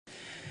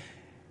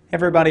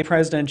Everybody,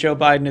 President Joe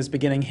Biden is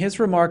beginning his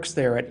remarks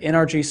there at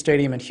NRG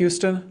Stadium in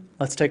Houston.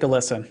 Let's take a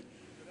listen. Good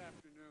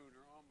afternoon,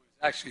 or almost.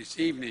 Actually, it's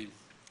evening.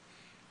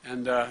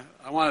 And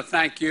I want to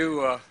thank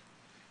you,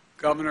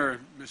 Governor,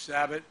 Ms.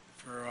 Abbott,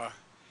 for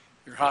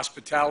your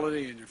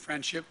hospitality and your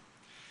friendship.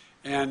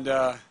 And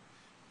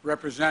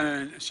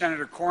Representative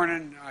Senator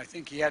Cornyn, I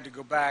think he had to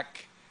go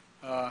back.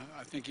 I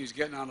think he was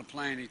getting on a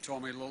plane. He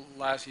told me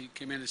he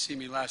came in to see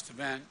me last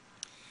event.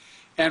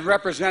 And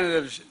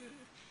Representatives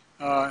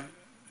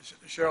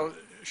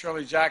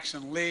Shirley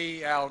Jackson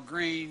Lee, Al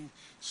Green,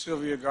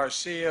 Sylvia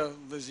Garcia,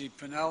 Lizzie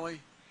Pinelli,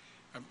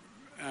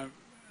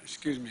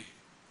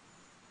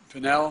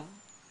 Pinell,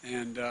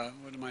 and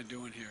what am I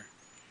doing here?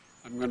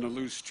 I'm going to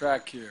lose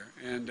track here.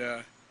 And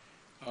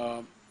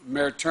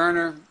Mayor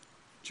Turner,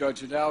 Judge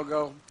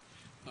Hidalgo,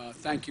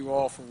 thank you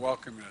all for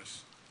welcoming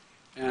us.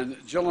 And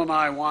Jill and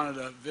I wanted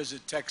to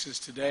visit Texas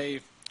today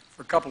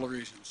for a couple of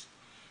reasons.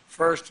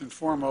 First and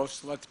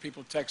foremost, to let the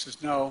people of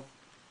Texas know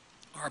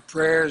our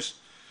prayers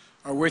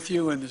are with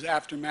you in the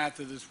aftermath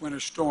of this winter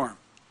storm.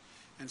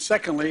 And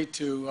secondly,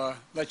 to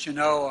let you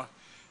know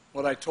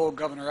what I told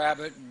Governor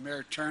Abbott and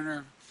Mayor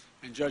Turner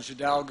and Judge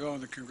Hidalgo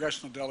and the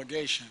congressional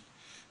delegation,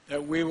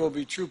 that we will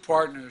be true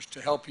partners to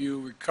help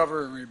you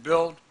recover and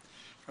rebuild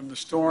from the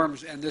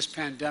storms and this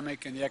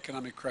pandemic and the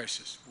economic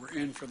crisis. We're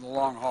in for the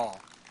long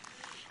haul.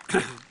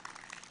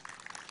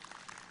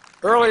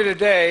 Early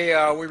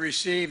today, we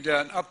received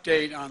an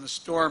update on the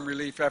storm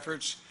relief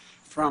efforts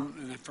from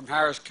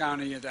Harris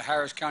County at the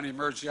Harris County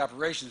Emergency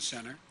Operations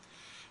Center.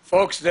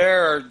 Folks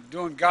there are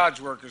doing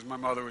God's work, as my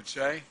mother would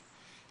say.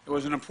 It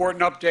was an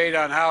important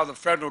update on how the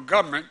federal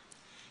government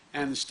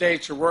and the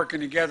states are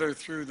working together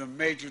through the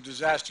major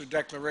disaster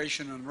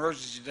declaration and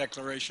emergency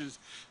declarations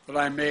that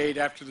I made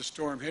after the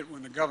storm hit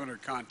when the governor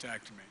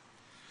contacted me.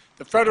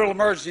 The Federal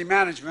Emergency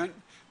Management,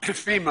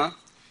 FEMA,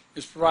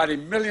 is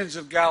providing millions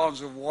of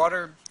gallons of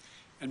water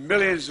and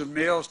millions of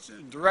meals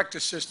and direct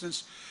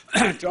assistance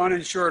to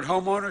uninsured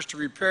homeowners to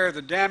repair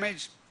the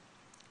damage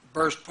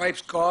burst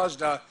pipes caused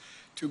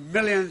to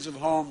millions of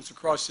homes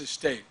across this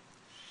state.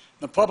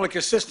 The public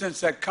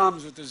assistance that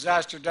comes with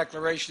disaster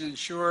declaration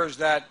ensures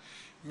that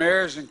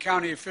mayors and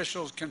county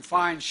officials can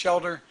find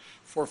shelter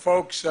for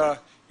folks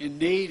in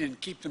need and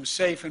keep them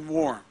safe and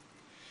warm.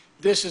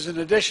 This is in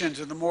addition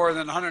to the more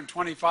than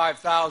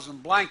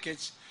 125,000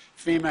 blankets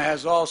FEMA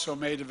has also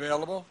made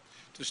available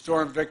to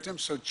storm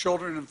victims so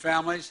children and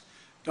families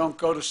don't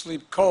go to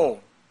sleep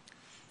cold.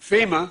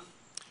 FEMA,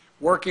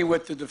 working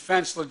with the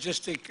Defense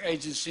Logistics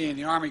Agency and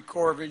the Army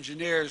Corps of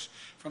Engineers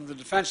from the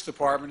Defense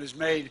Department, has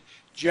made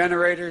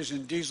generators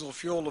and diesel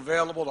fuel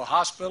available to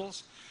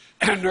hospitals,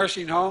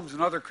 nursing homes,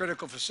 and other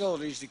critical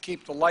facilities to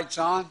keep the lights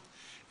on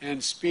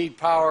and speed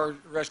power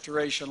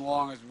restoration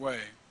along its way.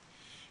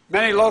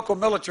 Many local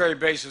military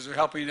bases are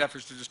helping in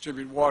efforts to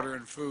distribute water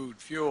and food,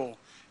 fuel,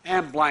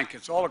 and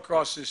blankets all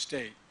across this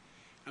state.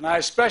 And I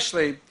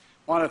especially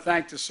want to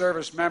thank the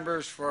service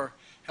members for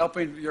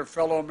helping your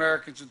fellow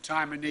Americans in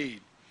time of need.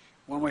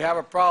 When we have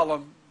a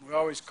problem, we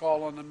always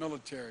call on the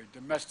military,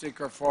 domestic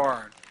or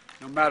foreign,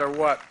 no matter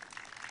what.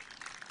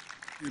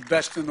 You're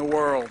best in the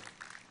world.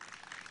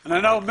 And I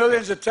know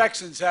millions of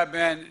Texans have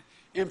been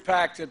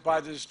impacted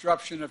by the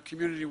disruption of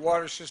community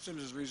water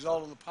systems as a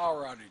result of the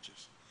power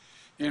outages.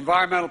 The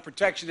Environmental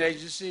Protection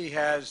Agency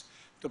has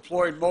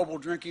deployed mobile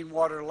drinking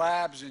water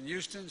labs in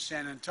Houston,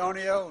 San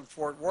Antonio, and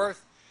Fort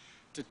Worth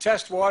to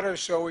test water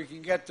so you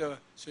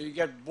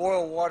get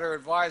boil water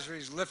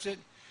advisories lifted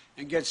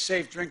and get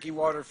safe drinking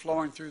water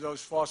flowing through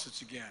those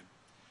faucets again.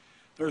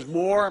 There's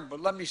more,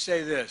 but let me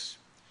say this.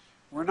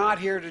 We're not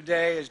here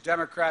today as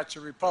Democrats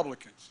or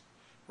Republicans.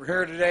 We're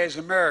here today as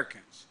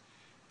Americans.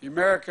 The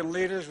American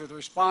leaders with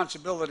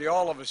responsibility,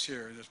 all of us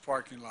here in this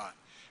parking lot,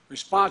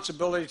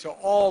 responsibility to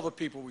all the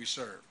people we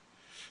serve.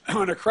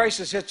 When a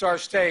crisis hits our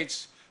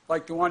states,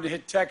 like the one that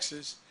hit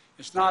Texas,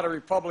 it's not a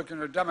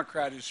Republican or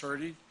Democrat who's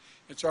hurting.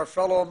 It's our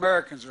fellow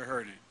Americans who are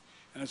hurting.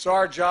 And it's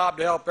our job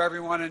to help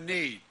everyone in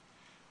need.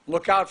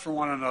 Look out for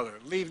one another.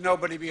 Leave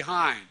nobody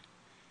behind.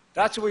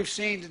 That's what we've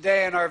seen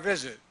today in our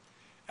visit.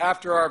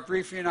 After our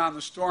briefing on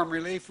the storm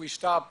relief, we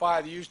stopped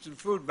by the Houston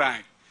Food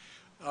Bank.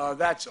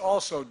 That's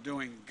also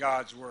doing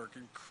God's work.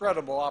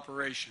 Incredible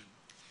operation.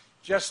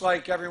 Just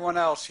like everyone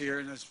else here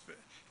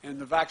in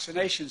the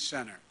vaccination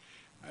center.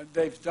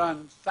 They've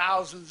done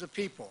thousands of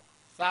people.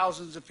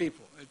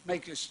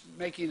 It's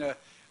making a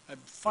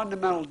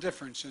fundamental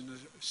difference in the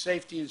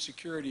safety and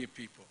security of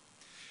people.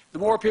 The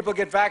more people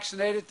get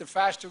vaccinated, the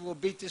faster we'll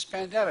beat this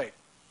pandemic.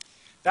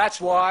 That's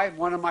why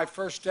one of my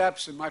first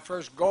steps and my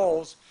first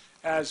goals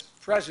as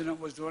president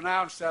was to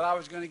announce that I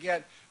was going to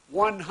get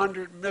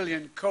 100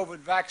 million COVID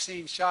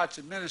vaccine shots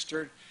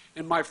administered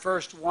in my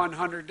first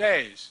 100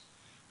 days.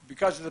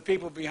 Because of the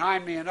people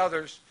behind me and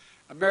others,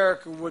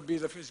 America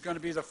is going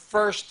to be the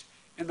first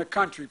in the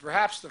country,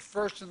 perhaps the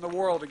first in the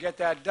world to get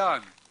that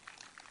done.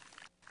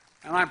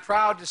 And I'm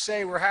proud to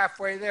say we're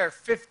halfway there,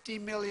 50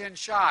 million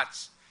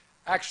shots.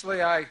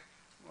 Actually, I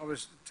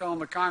was telling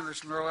the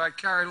congressman earlier, I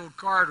carry a little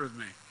card with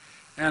me,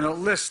 and it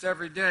lists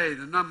every day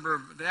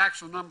the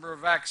actual number of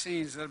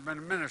vaccines that have been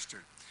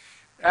administered.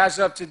 As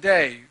of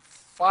today,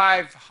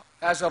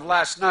 as of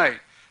last night,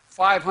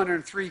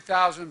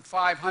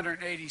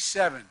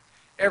 503,587.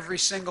 Every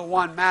single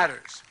one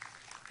matters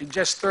in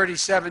just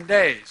 37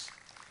 days.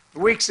 The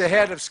weeks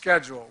ahead of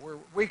schedule. We're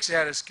weeks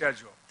ahead of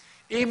schedule.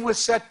 Even with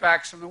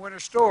setbacks from the winter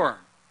storm,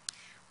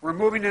 we're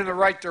moving in the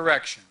right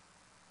direction.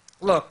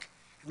 Look,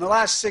 in the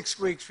last 6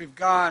 weeks, we've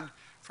gone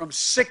from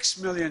 6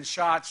 million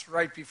shots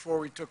right before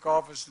we took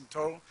office in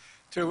total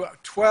to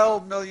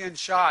 12 million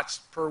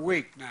shots per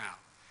week now.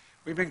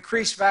 We've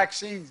increased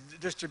vaccine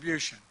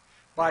distribution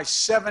by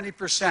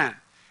 70%.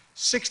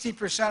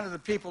 60% of the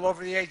people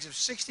over the age of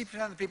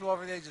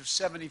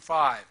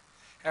 75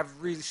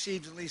 have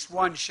received at least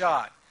one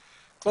shot.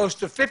 Close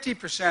to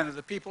 50% of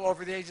the people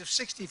over the age of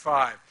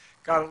 65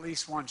 got at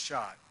least one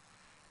shot.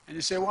 And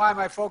you say, why am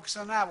I focused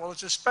on that? Well,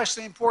 it's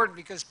especially important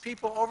because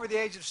people over the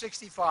age of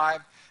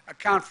 65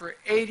 account for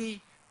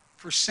 80%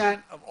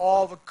 of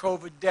all the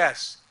COVID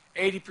deaths.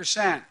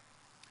 80%.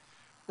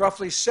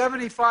 Roughly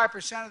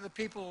 75% of the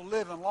people who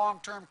live in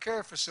long-term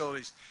care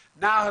facilities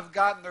now have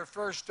gotten their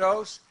first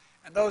dose,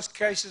 and those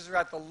cases are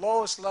at the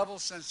lowest level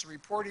since the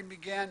reporting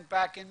began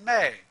back in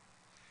May.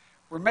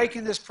 We're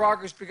making this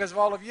progress because of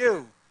all of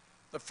you.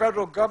 The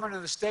federal government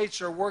and the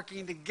states are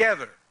working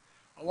together,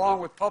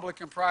 along with public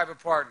and private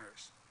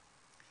partners.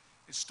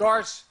 It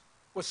starts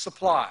with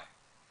supply.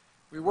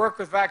 We work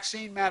with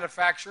vaccine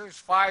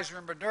manufacturers, Pfizer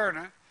and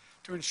Moderna,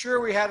 to ensure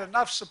we had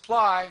enough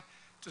supply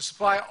to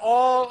supply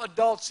all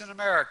adults in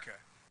America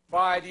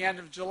by the end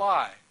of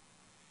July.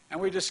 And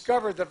we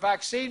discovered that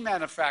vaccine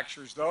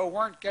manufacturers, though,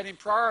 weren't getting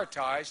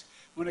prioritized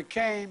when it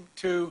came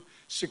to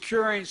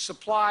securing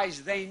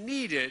supplies they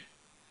needed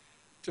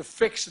to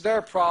fix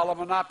their problem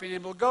of not being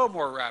able to go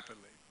more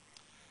rapidly.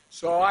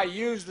 So I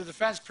used the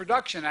Defense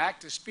Production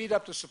Act to speed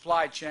up the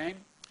supply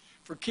chain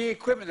for key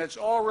equipment that's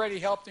already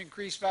helped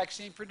increase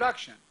vaccine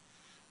production.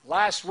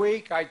 Last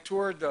week, I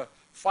toured the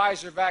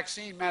Pfizer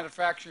vaccine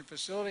manufacturing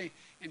facility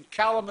in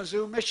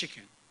Kalamazoo,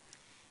 Michigan.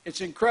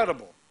 It's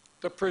incredible.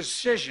 The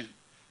precision,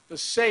 the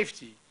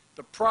safety,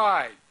 the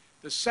pride,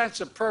 the sense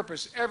of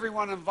purpose,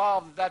 everyone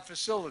involved in that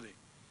facility.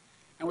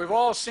 And we've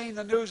all seen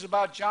the news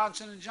about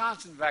Johnson &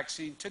 Johnson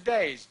vaccine.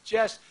 Today is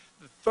just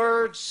the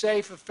third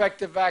safe,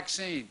 effective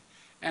vaccine.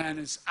 And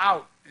it's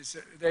out.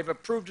 They've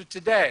approved it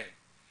today.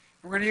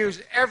 We're going to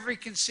use every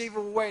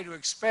conceivable way to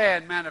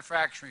expand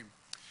manufacturing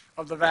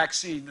of the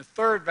vaccine, the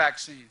third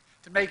vaccine,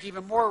 to make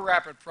even more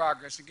rapid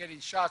progress in getting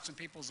shots in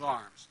people's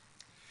arms.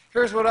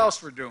 Here's what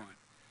else we're doing.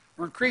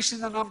 We're increasing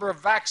the number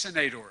of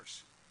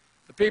vaccinators.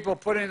 The people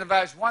putting the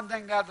vaccine, one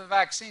thing to have the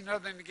vaccine,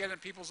 another thing to get in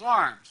people's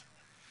arms.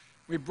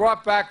 We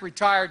brought back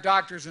retired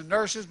doctors and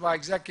nurses by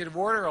executive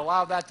order,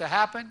 allowed that to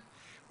happen.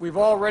 We've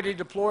already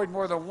deployed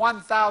more than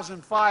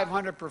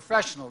 1,500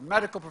 professionals,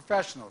 medical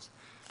professionals.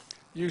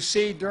 You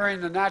see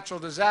during the natural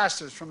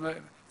disasters from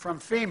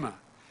FEMA,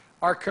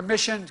 our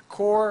commissioned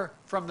corps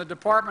from the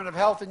Department of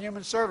Health and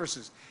Human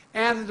Services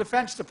and the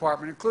Defense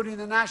Department, including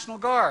the National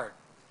Guard.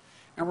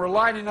 And we're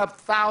lining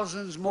up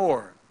thousands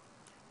more.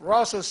 We're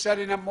also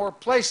setting up more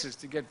places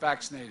to get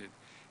vaccinated.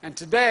 And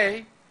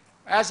today,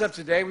 as of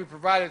today, we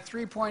provided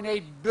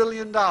 $3.8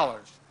 billion to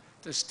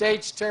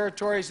states,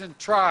 territories, and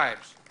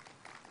tribes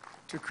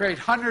to create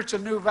hundreds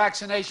of new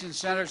vaccination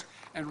centers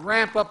and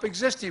ramp up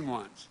existing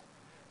ones.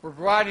 We're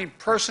providing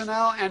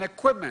personnel and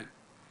equipment,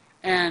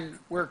 and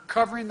we're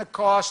covering the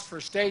cost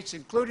for states,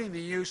 including the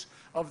use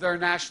of their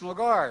National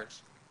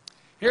Guards.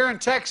 Here in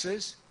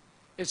Texas,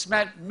 it's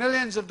meant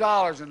millions of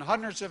dollars and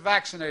hundreds of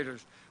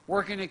vaccinators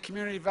working in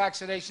community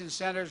vaccination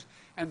centers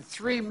and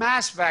 3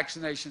 mass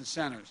vaccination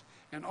centers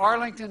in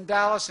Arlington,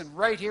 Dallas, and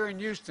right here in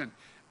Houston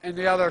and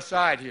the other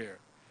side here,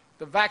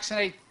 to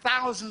vaccinate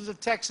thousands of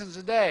Texans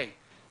a day,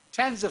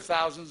 tens of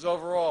thousands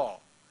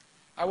overall.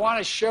 I want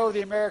to show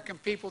the American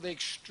people the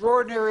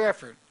extraordinary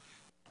effort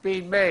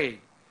being made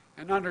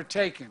and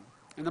undertaken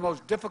in the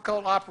most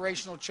difficult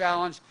operational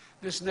challenge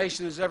this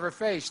nation has ever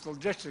faced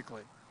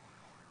logistically.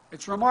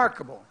 It's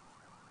remarkable.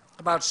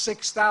 About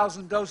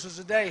 6,000 doses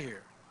a day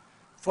here.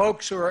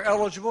 Folks who are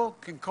eligible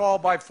can call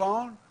by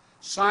phone,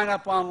 sign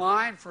up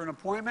online for an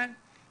appointment,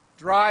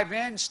 drive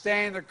in,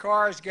 stay in their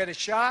cars, get a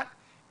shot,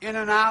 in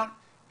and out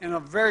in a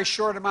very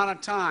short amount of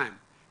time.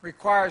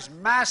 Requires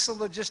massive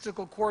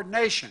logistical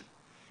coordination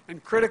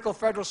and critical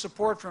federal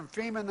support from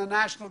FEMA and the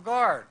National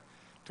Guard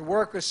to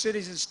work with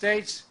cities and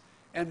states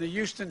and the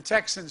Houston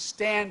Texans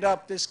stand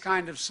up this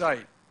kind of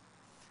site.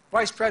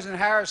 Vice President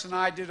Harris and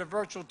I did a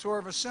virtual tour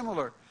of a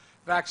similar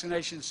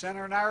vaccination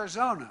center in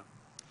Arizona.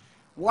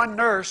 One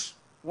nurse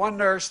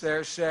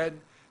there said,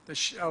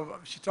 she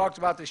talked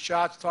about the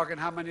shots, talking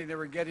how many they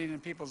were getting in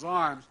people's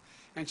arms,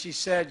 and she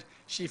said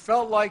she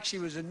felt like she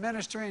was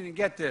administering, and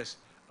get this,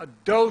 a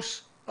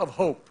dose of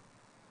hope.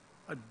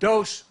 A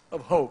dose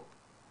of hope.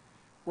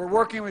 We're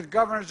working with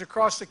governors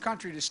across the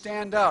country to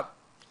stand up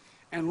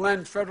and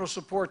lend federal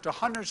support to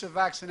hundreds of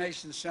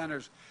vaccination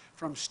centers,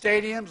 from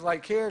stadiums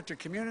like here to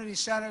community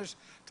centers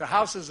to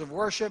houses of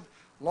worship,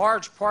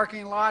 large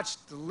parking lots,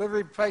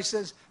 delivery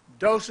places,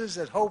 doses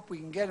that hope we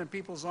can get in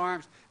people's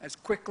arms as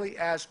quickly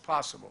as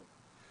possible.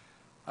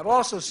 I've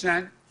also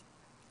sent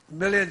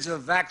millions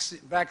of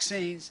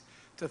vaccines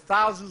to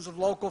thousands of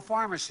local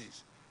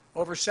pharmacies,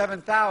 over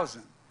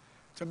 7,000,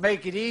 to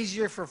make it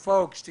easier for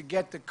folks to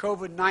get the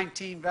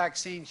COVID-19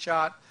 vaccine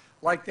shot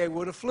like they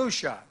would a flu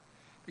shot,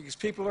 because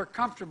people are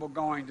comfortable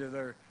going to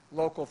their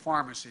local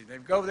pharmacy. They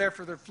go there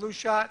for their flu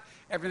shot.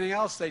 Everything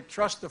else, they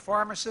trust the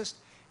pharmacist,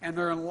 and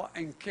they're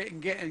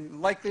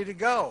likely to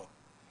go.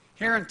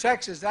 Here in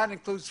Texas, that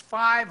includes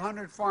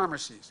 500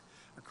 pharmacies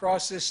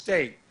across this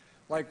state,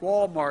 like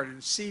Walmart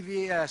and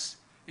CVS,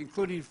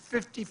 including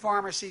 50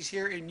 pharmacies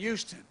here in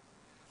Houston.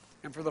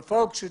 And for the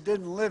folks who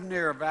didn't live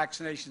near a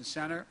vaccination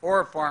center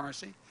or a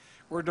pharmacy,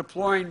 we're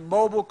deploying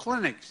mobile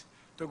clinics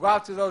to go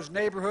out to those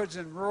neighborhoods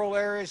and rural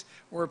areas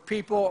where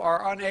people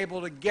are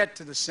unable to get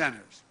to the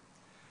centers.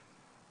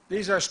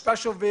 These are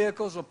special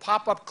vehicles with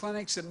pop-up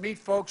clinics that meet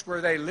folks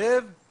where they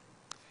live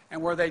and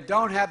where they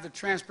don't have the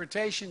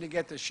transportation to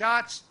get the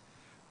shots,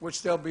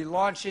 which they'll be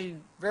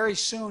launching very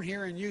soon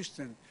here in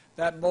Houston,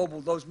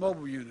 those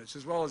mobile units,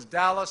 as well as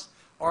Dallas,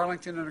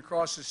 Arlington, and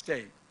across the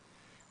state.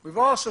 We've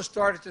also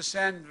started to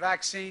send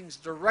vaccines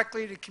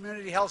directly to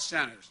community health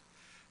centers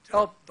to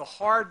help the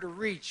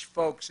hard-to-reach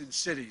folks in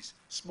cities,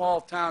 small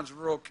towns,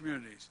 rural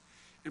communities,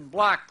 in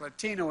Black,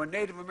 Latino, and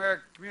Native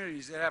American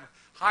communities that have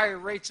higher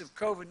rates of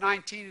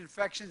COVID-19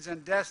 infections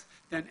and deaths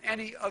than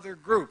any other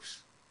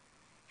groups.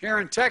 Here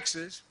in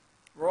Texas,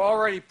 we're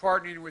already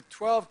partnering with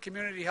 12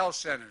 community health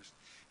centers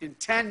in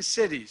 10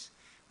 cities,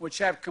 which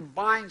have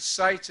combined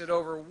sites at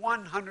over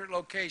 100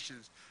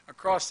 locations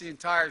across the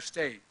entire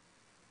state.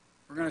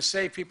 We're going to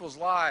save people's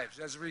lives.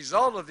 As a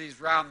result of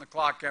these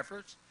round-the-clock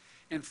efforts,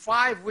 in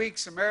 5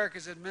 weeks,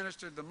 America's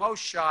administered the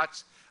most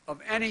shots of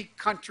any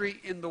country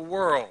in the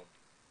world.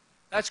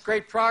 That's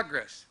great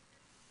progress.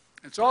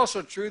 It's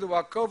also true that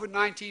while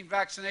COVID-19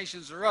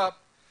 vaccinations are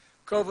up,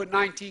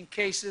 COVID-19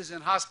 cases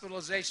and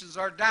hospitalizations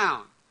are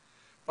down.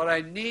 But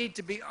I need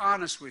to be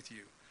honest with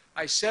you.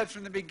 I said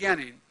from the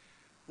beginning,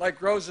 like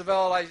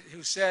Roosevelt,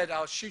 who said,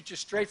 "I'll shoot you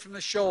straight from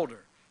the shoulder.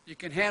 You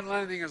can handle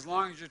anything as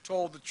long as you're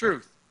told the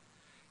truth."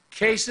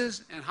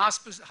 Cases and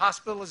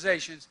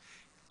hospitalizations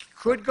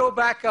could go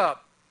back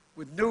up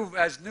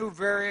as new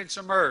variants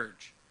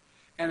emerge.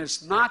 And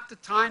it's not the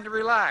time to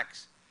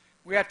relax.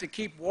 We have to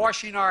keep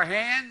washing our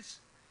hands,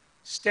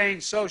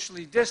 staying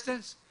socially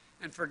distanced,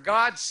 and for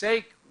God's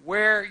sake,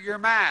 wear your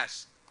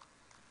mask.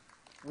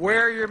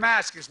 Wear your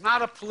mask. It's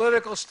not a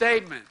political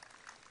statement.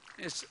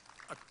 It's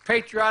a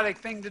patriotic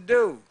thing to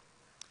do.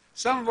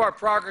 Some of our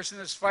progress in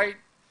this fight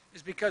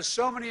is because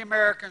so many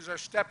Americans are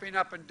stepping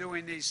up and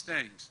doing these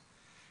things.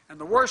 And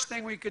the worst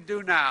thing we could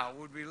do now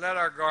would be let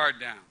our guard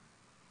down.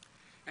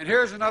 And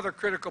here's another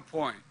critical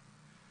point.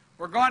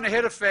 We're going to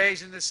hit a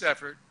phase in this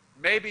effort,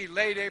 maybe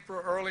late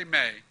April, early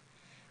May,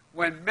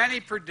 when many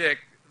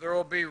predict there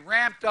will be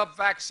ramped up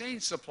vaccine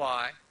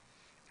supply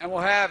and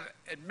we'll have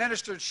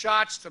administered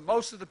shots to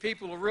most of the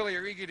people who really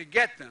are eager to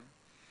get them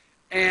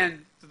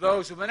and to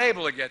those who've been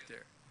able to get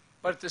there.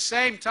 But at the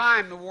same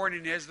time, the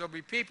warning is there'll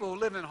be people who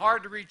live in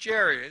hard-to-reach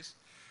areas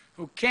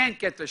who can't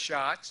get the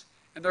shots,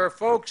 and there are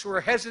folks who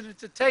are hesitant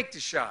to take the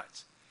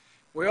shots.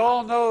 We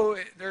all know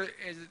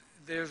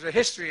there's a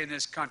history in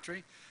this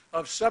country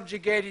of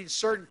subjugating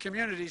certain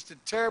communities to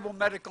terrible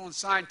medical and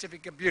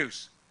scientific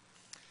abuse.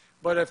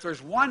 But if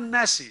there's one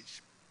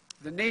message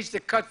that needs to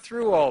cut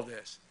through all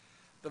this,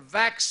 the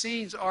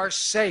vaccines are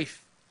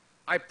safe.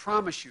 I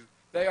promise you,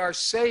 they are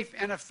safe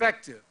and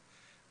effective.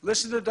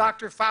 Listen to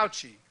Dr.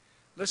 Fauci.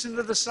 Listen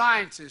to the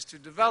scientists who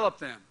developed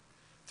them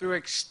through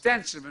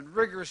extensive and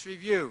rigorous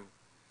review.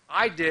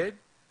 I did,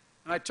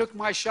 and I took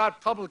my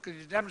shot publicly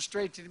to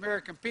demonstrate to the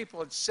American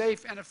people it's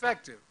safe and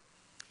effective.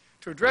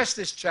 To address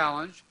this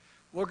challenge,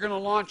 we're going to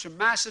launch a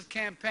massive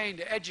campaign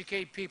to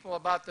educate people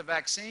about the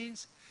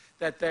vaccines,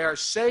 that they are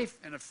safe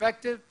and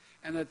effective,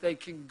 and that they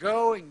can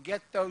go and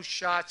get those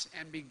shots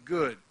and be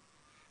good.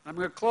 I'm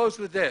going to close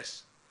with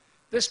this.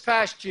 This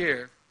past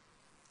year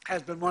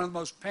has been one of the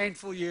most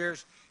painful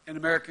years in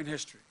American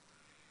history.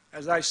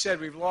 As I said,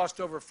 we've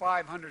lost over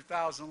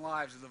 500,000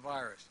 lives of the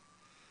virus.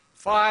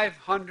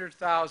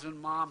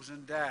 500,000 moms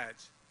and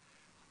dads,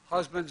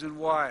 husbands and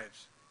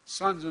wives,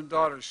 sons and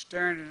daughters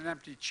staring at an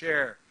empty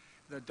chair,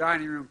 the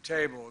dining room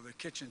table, the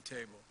kitchen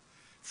table,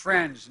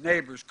 friends,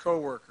 neighbors,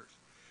 co-workers,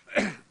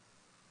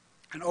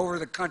 and over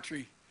the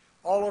country,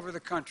 all over the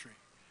country,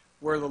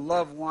 where the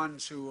loved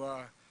ones who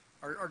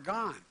are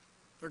gone.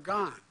 They're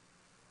gone.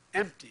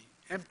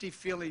 Empty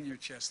feeling in your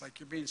chest, like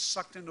you're being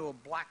sucked into a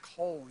black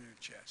hole in your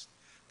chest.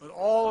 But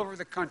all over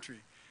the country,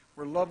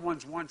 where loved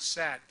ones once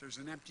sat, there's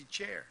an empty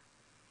chair.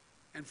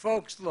 And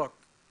folks, look,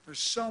 there's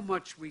so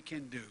much we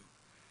can do.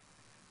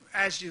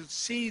 As you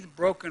see the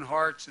broken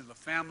hearts and the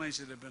families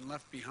that have been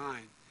left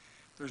behind,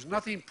 there's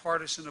nothing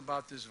partisan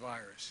about this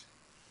virus.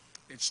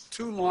 It's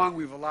too long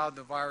we've allowed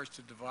the virus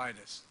to divide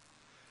us.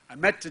 I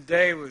met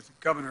today with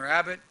Governor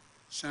Abbott,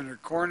 Senator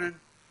Cornyn,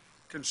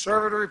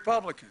 conservative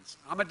Republicans.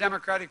 I'm a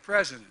Democratic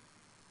president.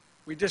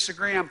 We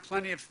disagree on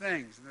plenty of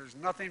things, and there's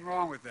nothing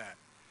wrong with that.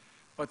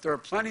 But there are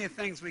plenty of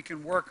things we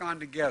can work on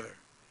together.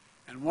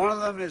 And one of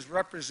them is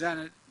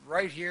represented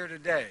right here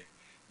today.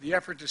 the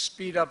effort to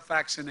speed up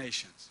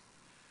vaccinations.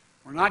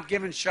 We're not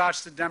giving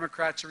shots to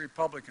Democrats or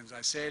Republicans.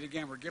 I say it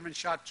again, we're giving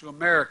shots to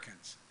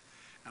Americans.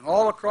 And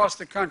all across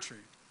the country,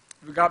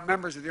 we've got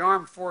members of the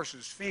armed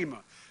forces, FEMA,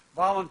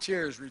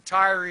 volunteers,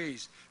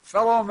 retirees,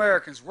 fellow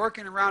Americans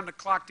working around the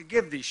clock to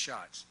give these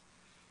shots.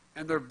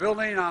 And they're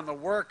building on the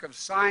work of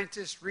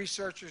scientists,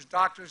 researchers,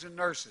 doctors, and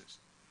nurses.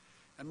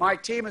 And my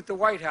team at the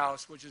White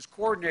House, which is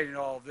coordinating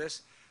all of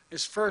this,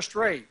 is first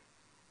rate.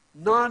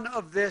 None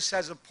of this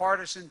has a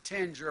partisan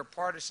tinge or a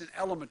partisan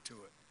element to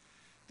it.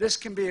 This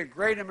can be a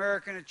great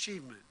American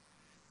achievement,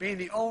 being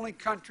the only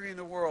country in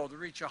the world to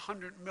reach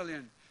 100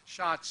 million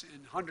shots in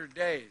 100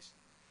 days.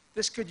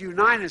 This could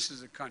unite us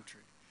as a country,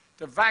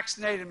 to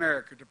vaccinate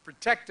America, to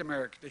protect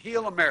America, to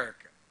heal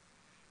America.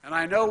 And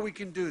I know we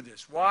can do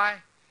this. Why?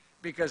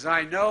 Because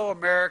I know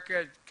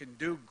America can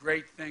do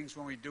great things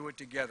when we do it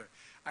together.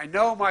 I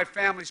know my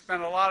family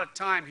spent a lot of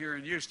time here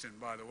in Houston,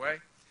 by the way,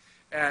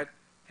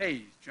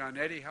 hey, John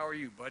Eddie, how are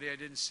you, buddy? I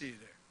didn't see you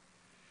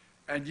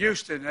there. And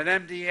Houston at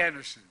MD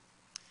Anderson,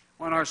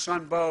 when our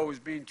son Bo was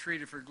being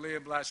treated for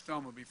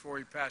glioblastoma before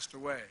he passed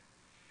away.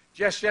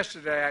 Just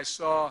yesterday, I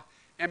saw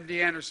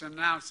MD Anderson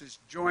announce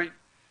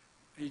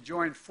they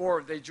joined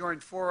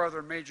four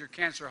other major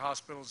cancer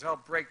hospitals to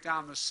help break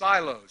down the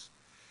silos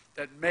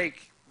that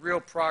make real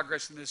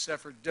progress in this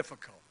effort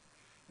difficult.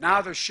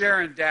 Now they're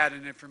sharing data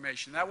and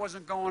information. That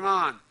wasn't going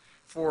on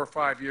 4 or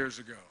 5 years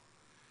ago.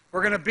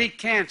 We're going to beat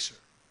cancer.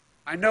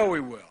 I know we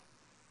will.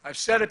 I've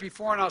said it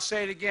before and I'll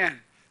say it again.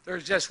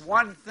 There's just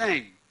one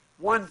thing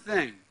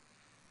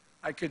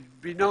I could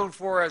be known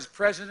for as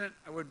president.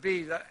 I would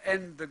be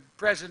the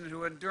president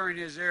who, during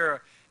his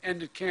era,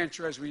 ended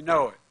cancer as we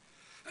know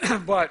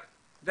it. But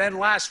then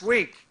last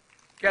week,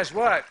 guess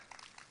what?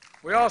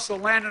 We also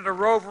landed a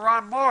rover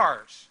on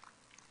Mars.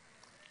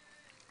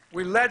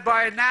 We led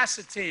by a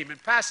NASA team in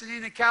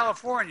Pasadena,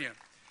 California.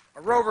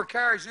 A rover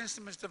carries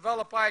instruments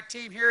developed by a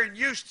team here in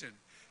Houston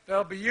that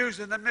will be used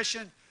in the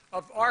mission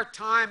of our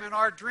time and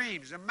our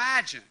dreams.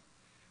 Imagine.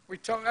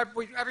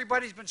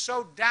 Everybody's been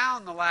so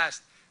down the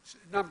last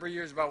number of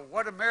years about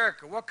what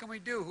America, what can we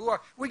do?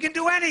 We can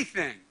do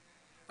anything.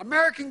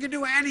 American can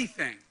do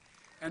anything.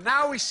 And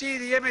now we see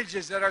the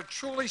images that are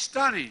truly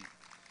stunning.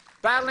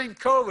 Battling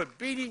COVID,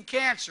 beating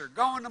cancer,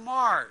 going to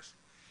Mars.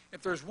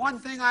 If there's one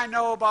thing I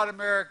know about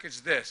America, it's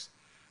this.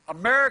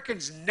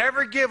 Americans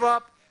never give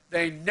up.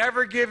 They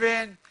never give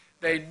in.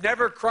 They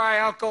never cry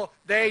uncle.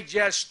 They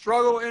just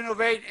struggle,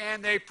 innovate,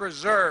 and they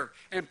preserve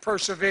and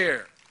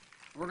persevere.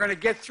 We're going to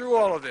get through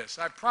all of this,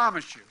 I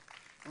promise you.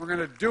 And we're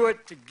going to do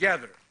it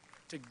together.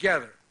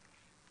 Together.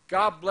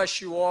 God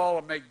bless you all,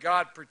 and may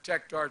God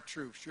protect our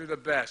troops. You're the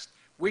best.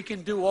 We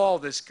can do all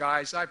this,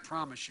 guys, I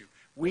promise you.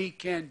 We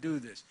can do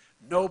this.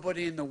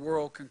 Nobody in the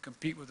world can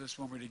compete with us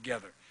when we're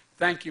together.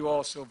 Thank you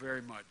all so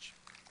very much.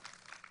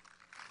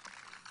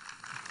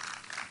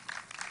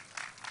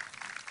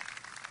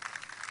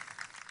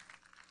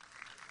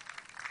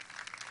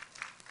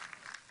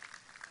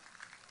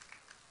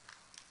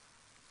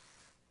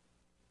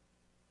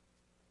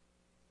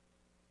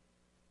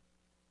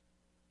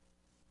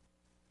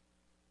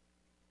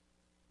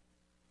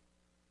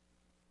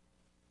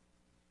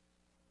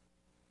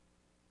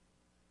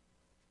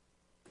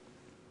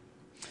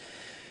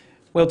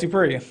 Will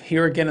Dupree,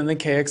 here again in the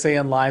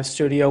KXAN Live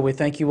studio. We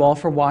thank you all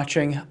for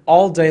watching.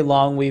 All day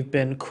long, we've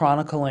been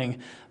chronicling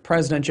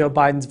President Joe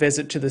Biden's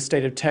visit to the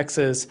state of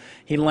Texas.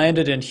 He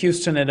landed in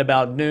Houston at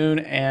about noon,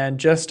 and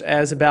just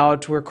as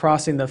we're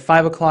crossing the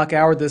 5 o'clock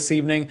hour this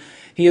evening,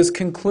 he is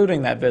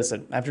concluding that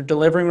visit after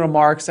delivering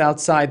remarks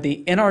outside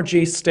the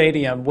NRG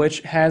Stadium, which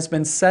has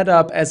been set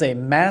up as a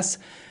mass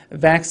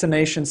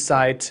vaccination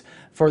site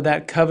for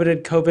that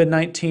coveted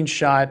COVID-19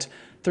 shot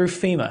through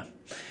FEMA.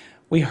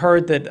 We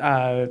heard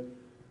that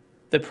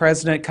the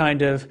president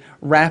kind of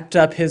wrapped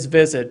up his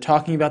visit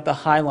talking about the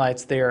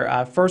highlights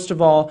there. First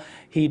of all,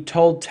 he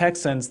told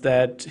Texans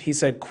that he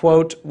said,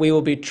 quote, "We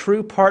will be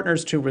true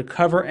partners to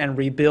recover and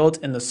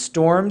rebuild in the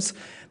storms,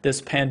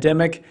 this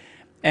pandemic,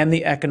 and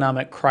the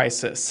economic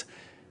crisis."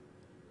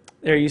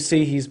 There you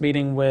see he's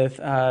meeting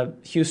with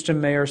Houston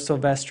Mayor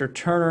Sylvester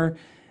Turner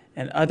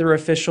and other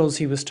officials.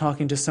 He was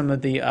talking to some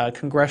of the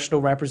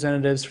congressional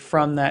representatives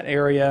from that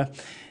area.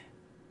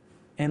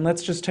 And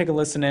let's just take a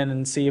listen in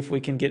and see if we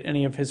can get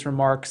any of his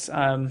remarks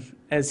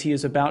as he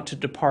is about to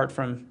depart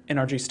from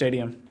NRG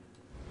Stadium.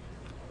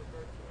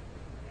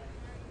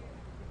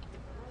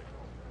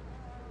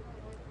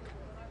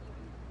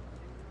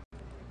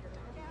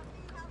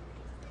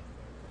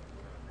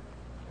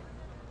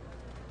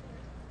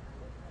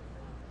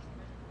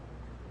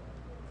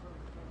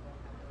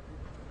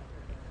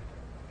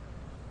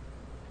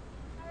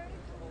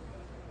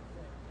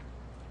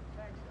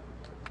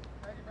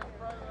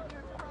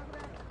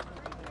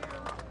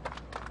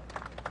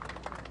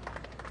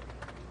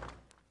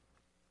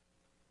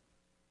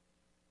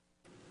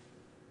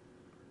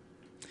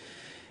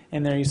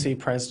 And there you see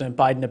President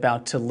Biden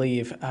about to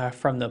leave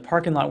from the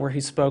parking lot where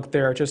he spoke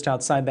there just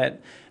outside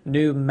that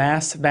new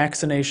mass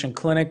vaccination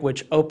clinic,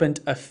 which opened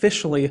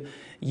officially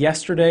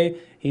yesterday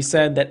He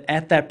said that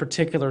at that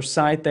particular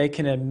site, they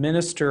can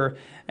administer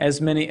as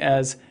many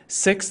as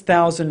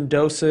 6,000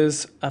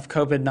 doses of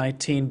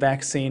COVID-19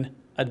 vaccine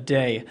a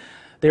day.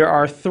 There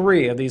are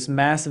 3 of these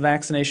mass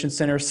vaccination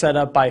centers set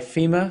up by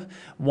FEMA,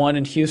 one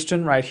in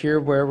Houston right here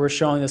where we're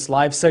showing this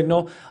live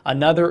signal,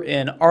 another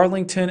in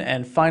Arlington,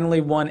 and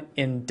finally one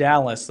in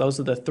Dallas.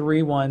 Those are the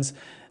 3 ones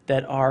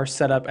that are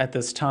set up at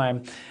this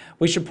time.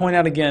 We should point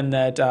out again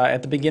that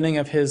at the beginning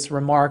of his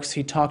remarks,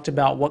 he talked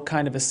about what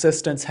kind of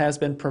assistance has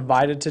been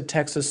provided to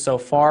Texas so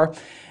far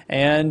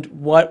and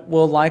what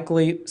will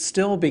likely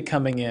still be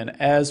coming in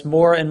as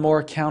more and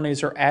more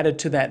counties are added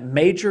to that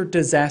major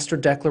disaster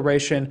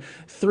declaration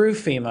through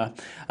FEMA.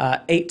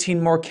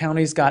 18 more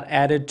counties got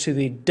added to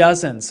the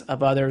dozens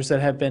of others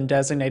that have been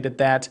designated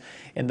that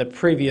in the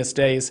previous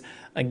days.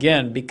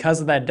 Again,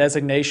 because of that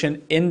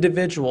designation,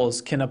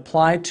 individuals can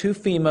apply to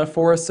FEMA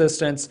for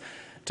assistance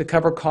to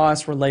cover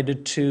costs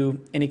related to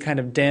any kind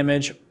of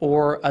damage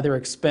or other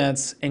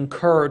expense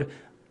incurred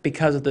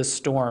because of this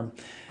storm.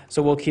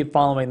 So we'll keep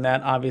following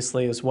that,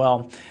 obviously, as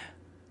well.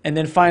 And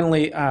then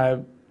finally,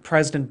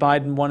 President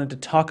Biden wanted to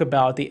talk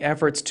about the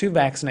efforts to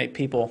vaccinate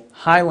people,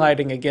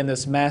 highlighting, again,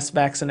 this mass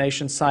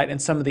vaccination site and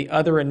some of the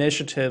other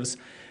initiatives.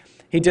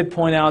 He did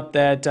point out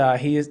that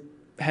he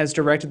has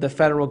directed the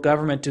federal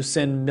government to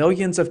send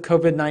millions of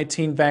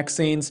COVID-19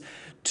 vaccines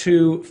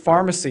to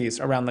pharmacies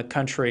around the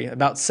country,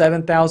 about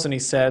 7,000, he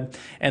said.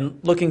 And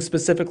looking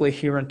specifically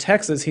here in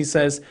Texas, he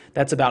says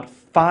that's about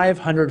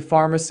 500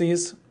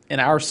 pharmacies in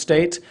our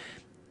state,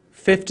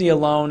 50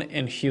 alone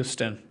in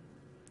Houston.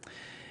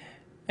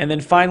 And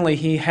then finally,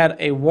 he had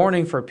a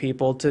warning for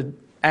people to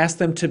ask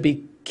them to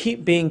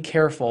keep being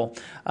careful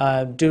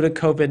due to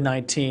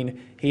COVID-19.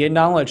 He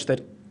acknowledged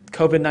that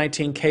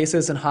COVID-19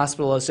 cases and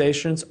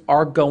hospitalizations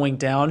are going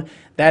down.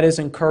 That is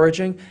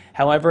encouraging.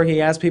 However,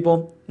 he asked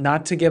people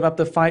not to give up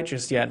the fight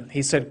just yet.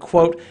 He said,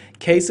 quote,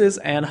 cases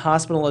and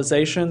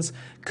hospitalizations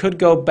could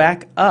go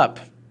back up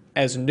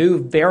as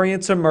new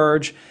variants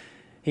emerge.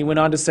 He went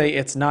on to say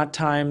it's not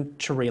time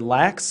to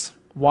relax.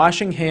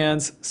 Washing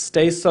hands,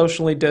 stay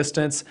socially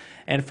distanced,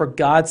 and for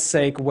God's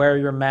sake, wear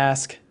your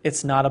mask.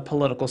 It's not a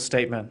political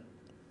statement.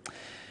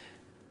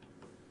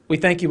 We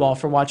thank you all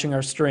for watching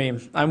our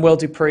stream. I'm Will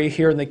Dupree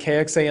here in the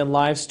KXAN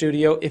Live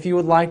studio. If you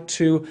would like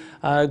to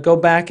go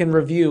back and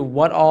review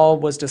what all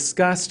was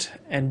discussed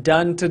and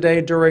done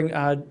today during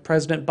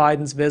President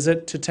Biden's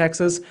visit to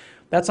Texas,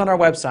 that's on our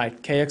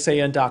website,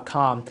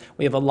 kxan.com.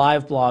 We have a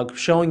live blog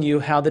showing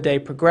you how the day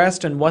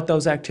progressed and what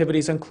those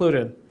activities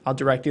included. I'll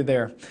direct you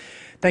there.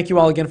 Thank you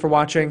all again for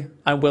watching.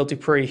 I'm Will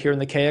Dupree here in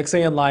the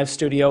KXAN Live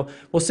studio.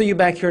 We'll see you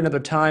back here another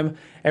time.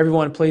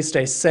 Everyone, please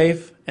stay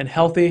safe and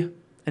healthy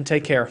and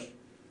take care.